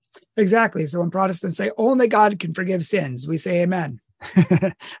 Exactly. So when Protestants say only God can forgive sins, we say amen.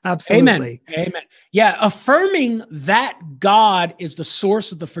 Absolutely. Amen. Yeah. Affirming that God is the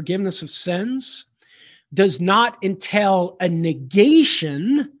source of the forgiveness of sins does not entail a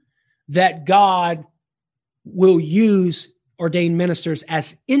negation that God will use ordained ministers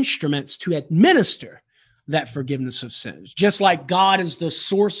as instruments to administer that forgiveness of sins. Just like God is the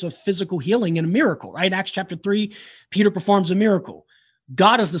source of physical healing in a miracle, right? Acts chapter 3, Peter performs a miracle.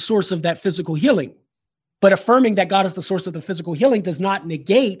 God is the source of that physical healing. But affirming that God is the source of the physical healing does not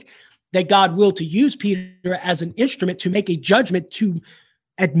negate that God will to use Peter as an instrument to make a judgment to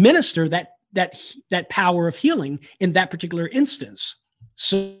administer that power of healing in that particular instance.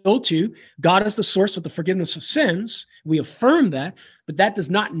 So too, God is the source of the forgiveness of sins. We affirm that, but that does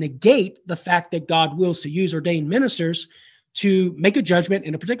not negate the fact that God wills to use ordained ministers to make a judgment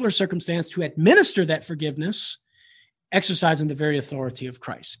in a particular circumstance to administer that forgiveness, exercising the very authority of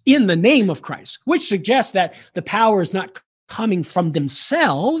Christ in the name of Christ, which suggests that the power is not coming from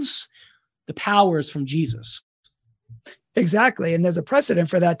themselves. The power is from Jesus. Exactly. And there's a precedent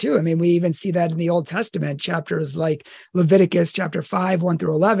for that too. I mean, we even see that in the Old Testament chapters like Leviticus chapter 5,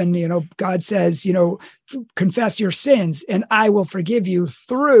 1-11, God says, confess your sins and I will forgive you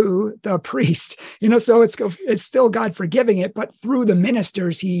through the priest, so it's still God forgiving it, but through the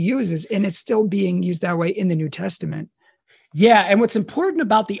ministers he uses, and it's still being used that way in the New Testament. Yeah. And what's important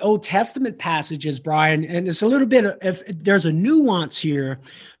about the Old Testament passages, Brian, and it's a little bit of, there's a nuance here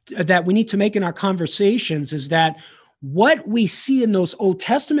that we need to make in our conversations, is that what we see in those Old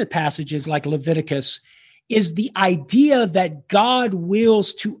Testament passages like Leviticus is the idea that God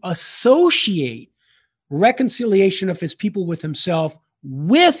wills to associate reconciliation of his people with himself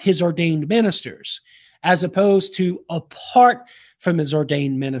with his ordained ministers, as opposed to apart from his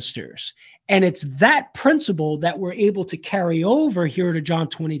ordained ministers. And it's that principle that we're able to carry over here to John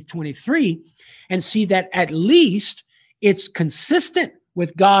 20:23 and see that at least it's consistent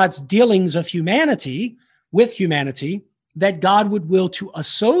with God's dealings of humanity with humanity, that God would will to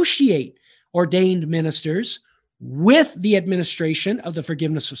associate ordained ministers with the administration of the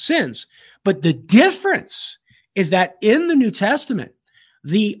forgiveness of sins. But the difference is that in the New Testament,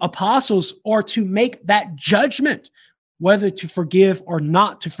 the apostles are to make that judgment, whether to forgive or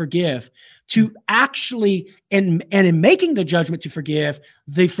not to forgive, to actually, and in making the judgment to forgive,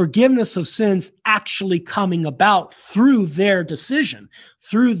 the forgiveness of sins actually coming about through their decision,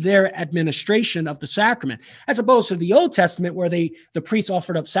 through their administration of the sacrament, as opposed to the Old Testament, where the priests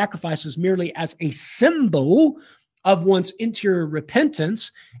offered up sacrifices merely as a symbol of one's interior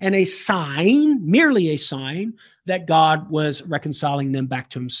repentance and a sign, merely a sign, that God was reconciling them back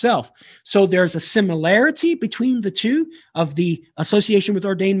to himself. So there's a similarity between the two of the association with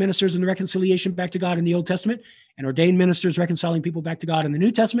ordained ministers and the reconciliation back to God in the Old Testament, and ordained ministers reconciling people back to God in the New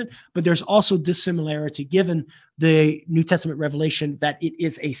Testament. But there's also dissimilarity given the New Testament revelation that it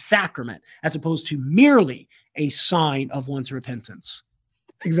is a sacrament as opposed to merely a sign of one's repentance.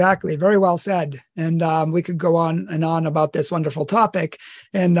 Exactly. Very well said. And we could go on and on about this wonderful topic.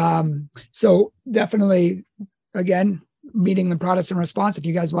 And so definitely, again, meeting the Protestant response. If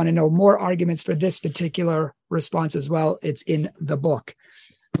you guys want to know more arguments for this particular response as well, it's in the book.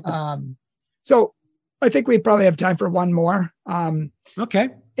 So I think we probably have time for one more. Okay.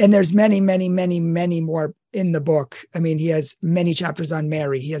 And there's many, many, many, many more in the book. I mean, he has many chapters on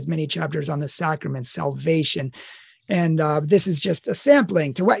Mary. He has many chapters on the sacraments, salvation. And this is just a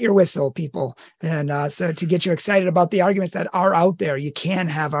sampling to wet your whistle, people. And so to get you excited about the arguments that are out there, you can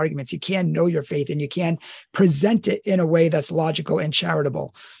have arguments, you can know your faith, and you can present it in a way that's logical and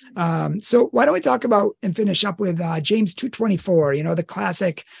charitable. So why don't we talk about and finish up with James 2:24, the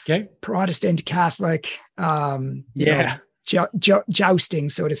classic Protestant Catholic, jousting,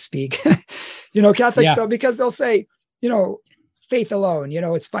 so to speak. Catholics, Yeah. So because they'll say, faith alone,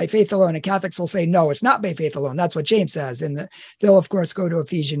 it's by faith alone. And Catholics will say, no, it's not by faith alone. That's what James says. And they'll, of course, go to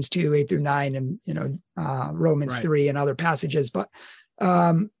Ephesians 2:8-9 and, Romans 3 and other passages. But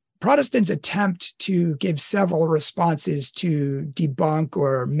Protestants attempt to give several responses to debunk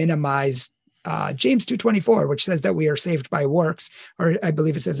or minimize James 2:24, which says that we are saved by works, or I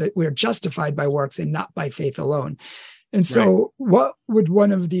believe it says that we are justified by works and not by faith alone. And so what would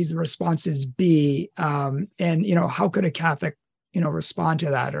one of these responses be? And, how could a Catholic respond to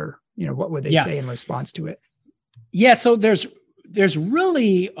that, or, what would they say in response to it? Yeah. So there's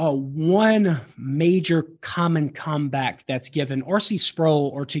really one major common comeback that's given. R.C.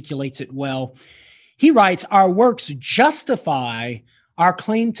 Sproul articulates it well. He writes, our works justify our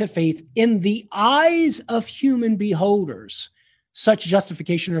claim to faith in the eyes of human beholders. Such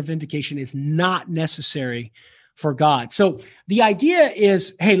justification or vindication is not necessary for God. So the idea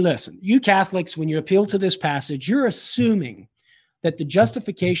is, hey, listen, you Catholics, when you appeal to this passage, you're assuming that the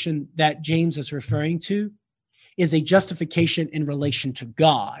justification that James is referring to is a justification in relation to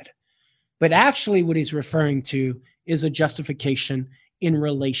God. But actually what he's referring to is a justification in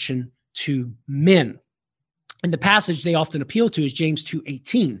relation to men. And the passage they often appeal to is James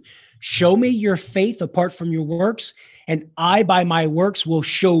 2:18. Show me your faith apart from your works, and I by my works will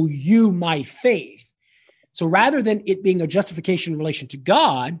show you my faith. So rather than it being a justification in relation to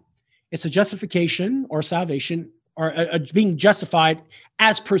God, it's a justification or salvation or being justified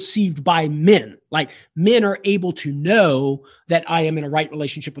as perceived by men. Like men are able to know that I am in a right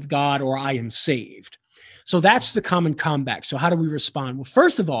relationship with God or I am saved. So that's the common comeback. So how do we respond? Well,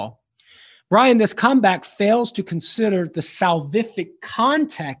 first of all, Brian, this comeback fails to consider the salvific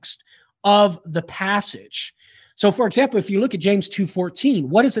context of the passage. So, for example, if you look at James 2:14,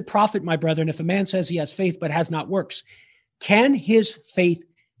 what does it profit, my brethren, if a man says he has faith but has not works? Can his faith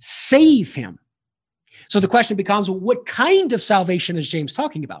save him? So the question becomes, well, what kind of salvation is James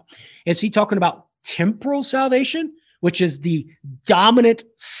talking about? Is he talking about temporal salvation, which is the dominant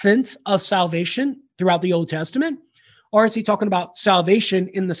sense of salvation throughout the Old Testament? Or is he talking about salvation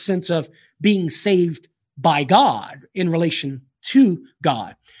in the sense of being saved by God in relation to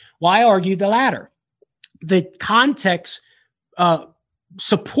God? Well, I argue the latter. The context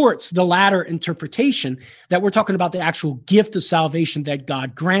supports the latter interpretation, that we're talking about the actual gift of salvation that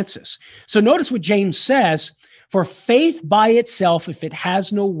God grants us. So notice what James says, for faith by itself, if it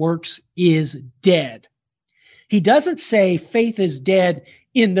has no works, is dead. He doesn't say faith is dead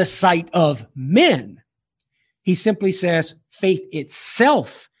in the sight of men. He simply says faith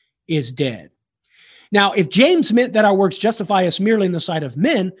itself is dead. Now, if James meant that our works justify us merely in the sight of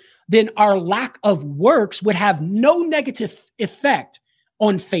men, then our lack of works would have no negative effect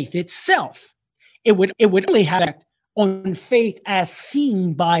on faith itself. It would only have effect on faith as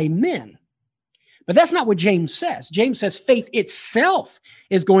seen by men. But that's not what James says. James says faith itself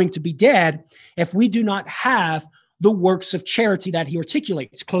is going to be dead if we do not have the works of charity that he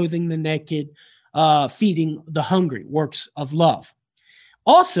articulates, clothing the naked, feeding the hungry, works of love.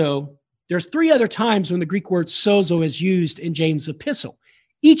 Also, there's 3 other times when the Greek word sozo is used in James' epistle.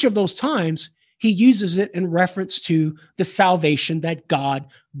 Each of those times, he uses it in reference to the salvation that God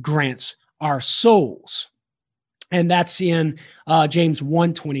grants our souls. And that's in James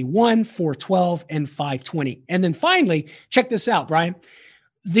 1:21, 4:12, and 5:20. And then finally, check this out, Brian.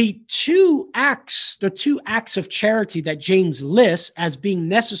 The two acts of charity that James lists as being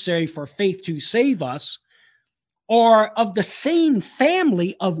necessary for faith to save us are of the same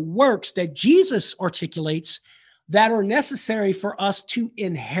family of works that Jesus articulates that are necessary for us to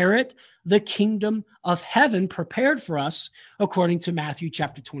inherit the kingdom of heaven prepared for us, according to Matthew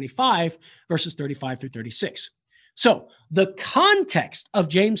chapter 25, verses 35 through 36. So the context of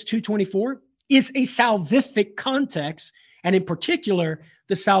James 2:24 is a salvific context, and in particular,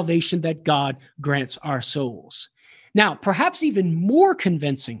 the salvation that God grants our souls. Now, perhaps even more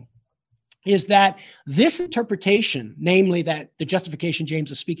convincing is that this interpretation, namely that the justification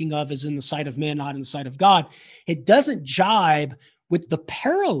James is speaking of is in the sight of men, not in the sight of God, it doesn't jibe with the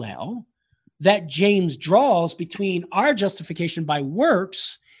parallel that James draws between our justification by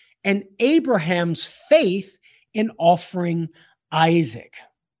works and Abraham's faith in offering Isaac.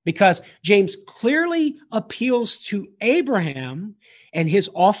 Because James clearly appeals to Abraham and his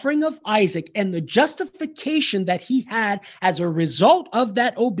offering of Isaac and the justification that he had as a result of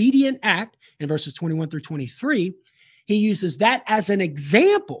that obedient act in verses 21 through 23. He uses that as an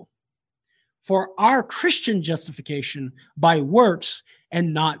example for our Christian justification by works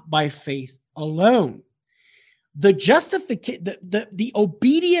and not by faith alone. The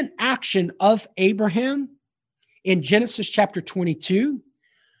obedient action of Abraham in Genesis chapter 22,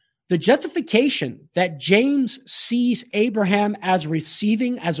 the justification that James sees Abraham as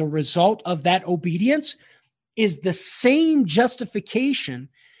receiving as a result of that obedience is the same justification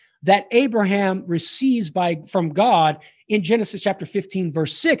that Abraham receives from God in Genesis chapter 15,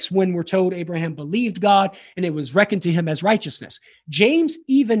 verse 6, when we're told Abraham believed God and it was reckoned to him as righteousness. James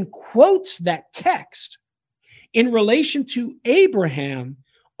even quotes that text in relation to Abraham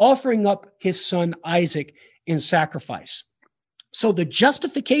offering up his son Isaac in sacrifice. So the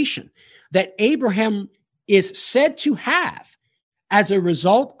justification that Abraham is said to have as a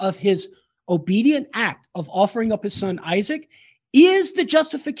result of his obedient act of offering up his son Isaac is the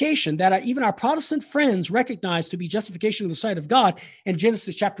justification that even our Protestant friends recognize to be justification in the sight of God in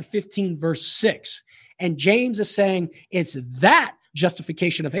Genesis chapter 15, verse 6. And James is saying it's that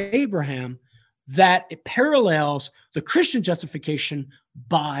justification of Abraham that it parallels the Christian justification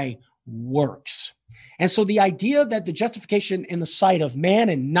by works. And so the idea that the justification in the sight of man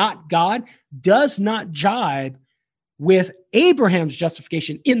and not God does not jibe with Abraham's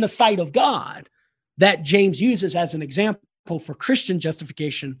justification in the sight of God that James uses as an example for Christian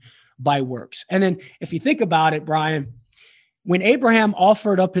justification by works. And then if you think about it, Brian, when Abraham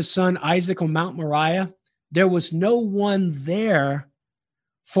offered up his son Isaac on Mount Moriah, there was no one there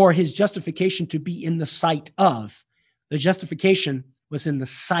for his justification to be in the sight of. The justification was in the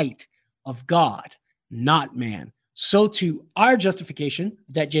sight of God, not man. So to our justification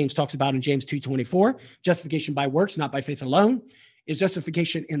that James talks about in James 2:24, justification by works, not by faith alone, is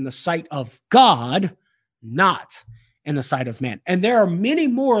justification in the sight of God, not in the sight of man. And there are many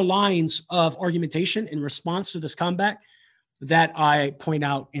more lines of argumentation in response to this comeback that I point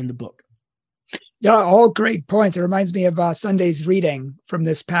out in the book. Yeah, all great points. It reminds me of Sunday's reading from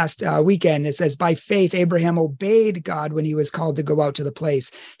this past weekend. It says, by faith, Abraham obeyed God when he was called to go out to the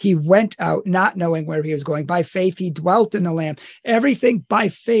place. He went out not knowing where he was going. By faith, he dwelt in the land. Everything by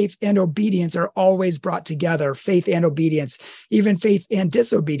faith and obedience are always brought together. Faith and obedience, even faith and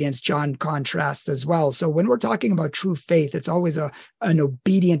disobedience, John contrasts as well. So when we're talking about true faith, it's always an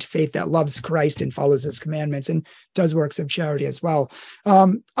obedient faith that loves Christ and follows his commandments and does works of charity as well.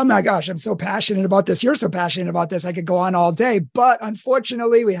 Oh my gosh, I'm so passionate about this. You're so passionate about this. I could go on all day, but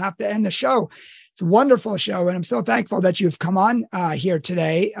unfortunately we have to end the show. It's a wonderful show. And I'm so thankful that you've come on here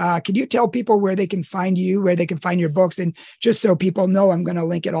today. Can you tell people where they can find you, where they can find your books? And just so people know, I'm going to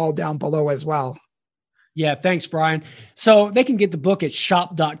link it all down below as well. Yeah, thanks, Brian. So they can get the book at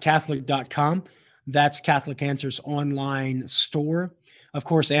shop.catholic.com. That's Catholic Answers online store. Of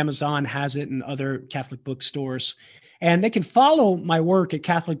course, Amazon has it and other Catholic bookstores. And they can follow my work at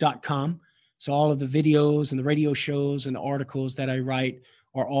Catholic.com. So all of the videos and the radio shows and the articles that I write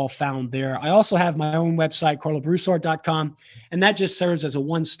are all found there. I also have my own website, carlobroussard.com, and that just serves as a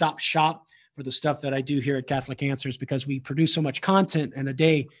one-stop shop for the stuff that I do here at Catholic Answers, because we produce so much content in a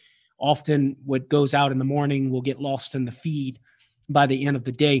day. Often what goes out in the morning will get lost in the feed by the end of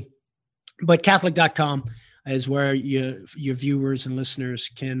the day. But Catholic.com is where your viewers and listeners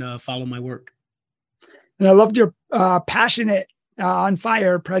can follow my work. And I loved your passionate, on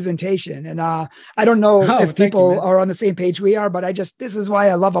fire presentation. And I don't know if people are on the same page we are, but this is why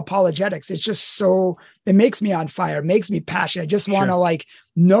I love apologetics. It's just it makes me on fire, it makes me passionate. I just want to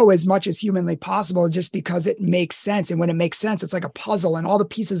know as much as humanly possible just because it makes sense. And when it makes sense, it's like a puzzle and all the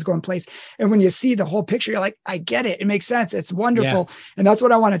pieces go in place. And when you see the whole picture, you're like, I get it. It makes sense. It's wonderful. Yeah. And that's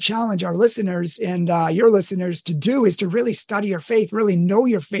what I want to challenge our listeners and your listeners to do, is to really study your faith, really know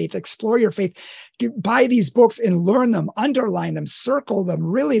your faith, explore your faith, buy these books and learn them, underline them, circle them,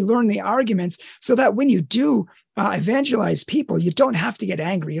 really learn the arguments so that when you do evangelize people, you don't have to get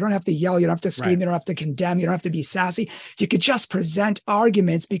angry. You don't have to yell. You don't have to scream. You don't have to condemn. You don't have to be sassy. You could just present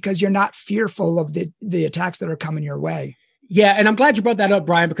arguments because you're not fearful of the attacks that are coming your way. Yeah. And I'm glad you brought that up,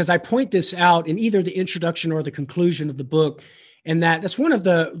 Brian, because I point this out in either the introduction or the conclusion of the book. And that's one of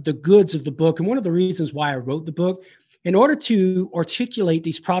the goods of the book. And one of the reasons why I wrote the book, in order to articulate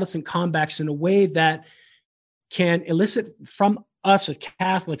these Protestant comebacks in a way that can elicit from us as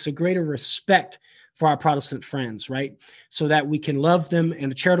Catholics a greater respect for our Protestant friends, right? So that we can love them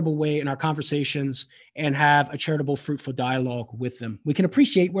in a charitable way in our conversations and have a charitable, fruitful dialogue with them. We can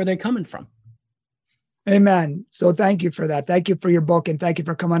appreciate where they're coming from. Amen. So thank you for that. Thank you for your book, and thank you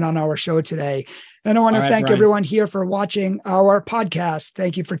for coming on our show today. And I want to thank everyone here for watching our podcast.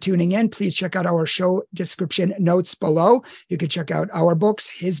 Thank you for tuning in. Please check out our show description notes below. You can check out our books,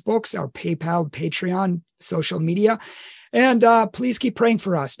 his books, our PayPal, Patreon, social media. And please keep praying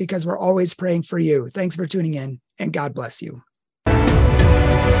for us, because we're always praying for you. Thanks for tuning in, and God bless you.